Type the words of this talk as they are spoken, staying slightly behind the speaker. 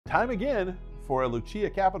Time again for a Lucia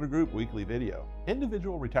Capital Group Weekly video.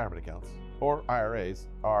 Individual retirement accounts, or IRAs,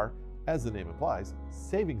 are, as the name implies,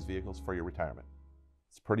 savings vehicles for your retirement.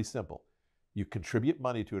 It's pretty simple. You contribute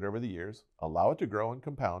money to it over the years, allow it to grow and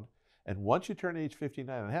compound, and once you turn age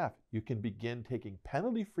 59 and a half, you can begin taking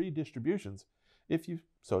penalty-free distributions if you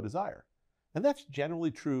so desire. And that's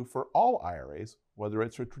generally true for all IRAs, whether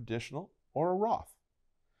it's a traditional or a Roth.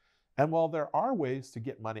 And while there are ways to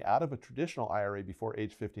get money out of a traditional IRA before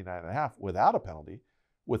age 59 and a half without a penalty,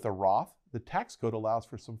 with a Roth, the tax code allows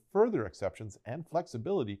for some further exceptions and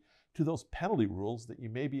flexibility to those penalty rules that you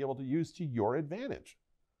may be able to use to your advantage.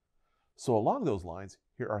 So along those lines,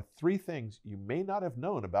 here are 3 things you may not have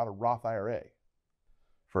known about a Roth IRA.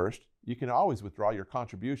 First, you can always withdraw your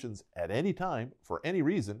contributions at any time for any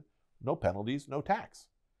reason, no penalties, no tax.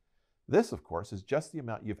 This, of course, is just the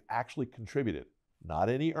amount you've actually contributed, not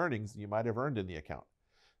any earnings you might have earned in the account.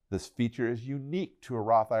 This feature is unique to a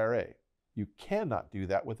Roth IRA. You cannot do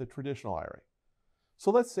that with a traditional IRA.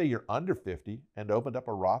 So let's say you're under 50 and opened up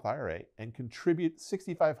a Roth IRA and contribute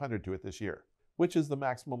 $6,500 to it this year, which is the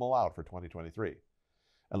maximum allowed for 2023.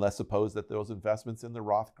 And let's suppose that those investments in the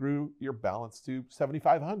Roth grew your balance to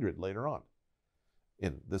 $7,500 later on.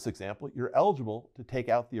 In this example, you're eligible to take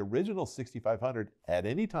out the original $6,500 at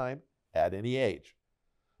any time, at any age.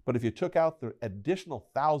 But if you took out the additional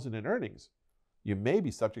 $1,000 in earnings, you may be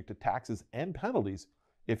subject to taxes and penalties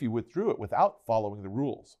if you withdrew it without following the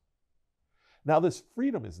rules. Now, this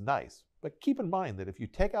freedom is nice, but keep in mind that if you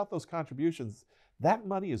take out those contributions, that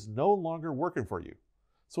money is no longer working for you.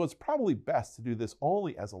 So it's probably best to do this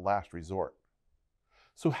only as a last resort.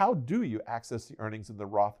 So how do you access the earnings in the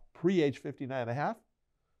Roth pre-age 59 and a half?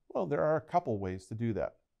 Well, there are a couple ways to do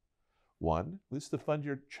that. One is to fund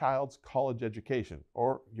your child's college education,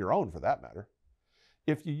 or your own for that matter.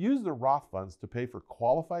 If you use the Roth funds to pay for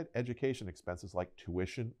qualified education expenses like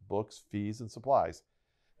tuition, books, fees, and supplies,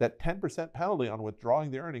 that 10% penalty on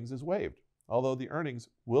withdrawing the earnings is waived, although the earnings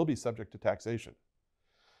will be subject to taxation.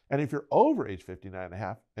 And if you're over age 59 and a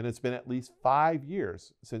half, and it's been at least 5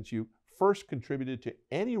 years since you first contributed to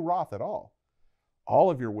any Roth at all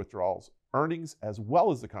of your withdrawals, earnings, as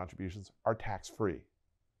well as the contributions, are tax-free.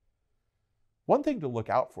 One thing to look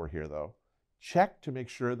out for here, though, check to make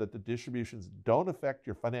sure that the distributions don't affect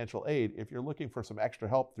your financial aid if you're looking for some extra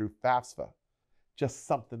help through FAFSA. Just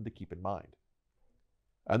something to keep in mind.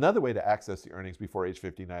 Another way to access the earnings before age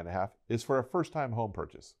 59 and a half is for a first-time home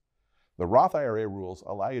purchase. The Roth IRA rules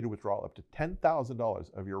allow you to withdraw up to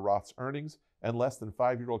 $10,000 of your Roth's earnings and less than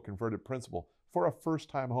 5-year-old converted principal for a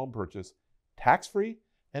first-time home purchase, tax-free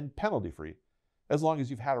and penalty-free, as long as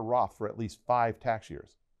you've had a Roth for at least 5 tax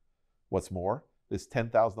years. What's more, this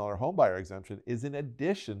 $10,000 homebuyer exemption is in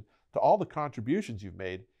addition to all the contributions you've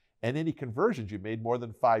made and any conversions you've made more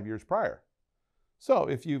than 5 years prior. So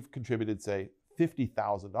if you've contributed, say,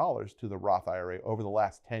 $50,000 to the Roth IRA over the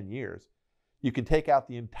last 10 years, you can take out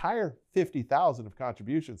the entire $50,000 of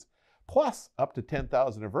contributions plus up to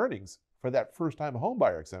 $10,000 of earnings for that first-time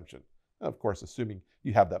homebuyer exemption. Of course, assuming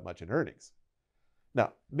you have that much in earnings.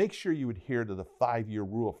 Now, make sure you adhere to the 5-year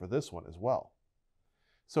rule for this one as well.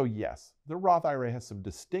 So yes, the Roth IRA has some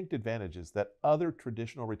distinct advantages that other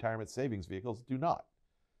traditional retirement savings vehicles do not.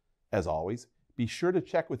 As always, be sure to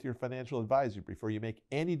check with your financial advisor before you make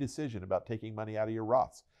any decision about taking money out of your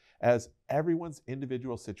Roths, as everyone's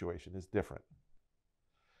individual situation is different.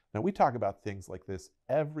 Now, we talk about things like this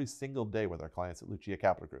every single day with our clients at Lucia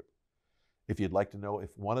Capital Group. If you'd like to know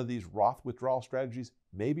if one of these Roth withdrawal strategies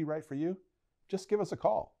may be right for you, just give us a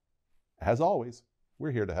call. As always,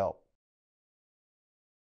 we're here to help.